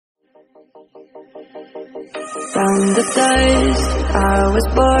From the dust I was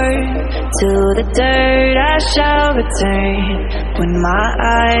born, to the dirt I shall return. When my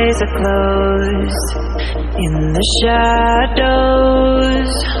eyes are closed, in the shadows,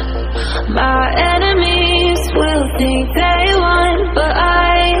 my enemies will think they won, but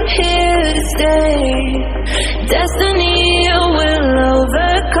I'm here to stay. Destiny will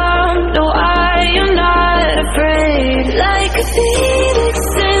overcome, no, I am not afraid. Like a phoenix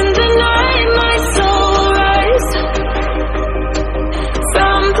in the night, my soul rise.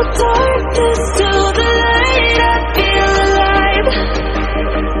 From the darkness to the light, I feel alive.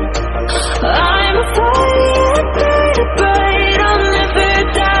 I'm a fire, burning bright, I'll never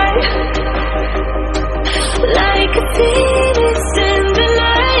die. Like a phoenix in the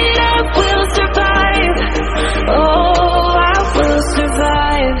night, I will survive. Oh, I will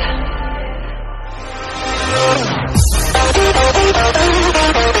survive.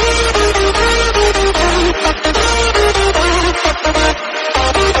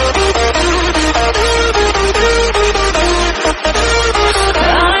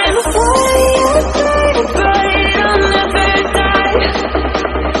 I'm a fire, burning bright, I'll never die.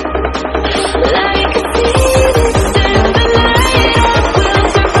 Like a phoenix in the night, I will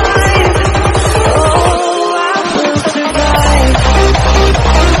survive. Oh, I will survive.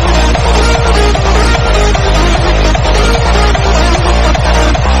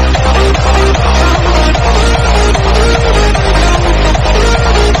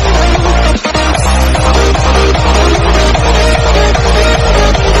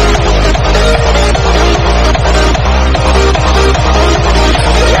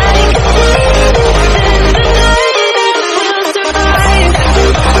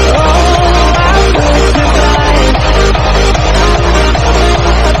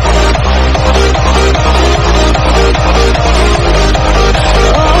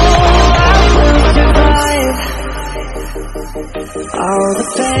 All the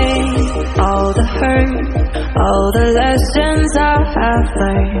pain, all the hurt, all the lessons I have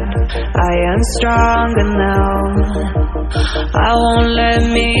learned, I am stronger now. I won't let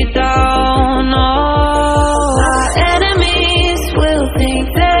me down. Oh.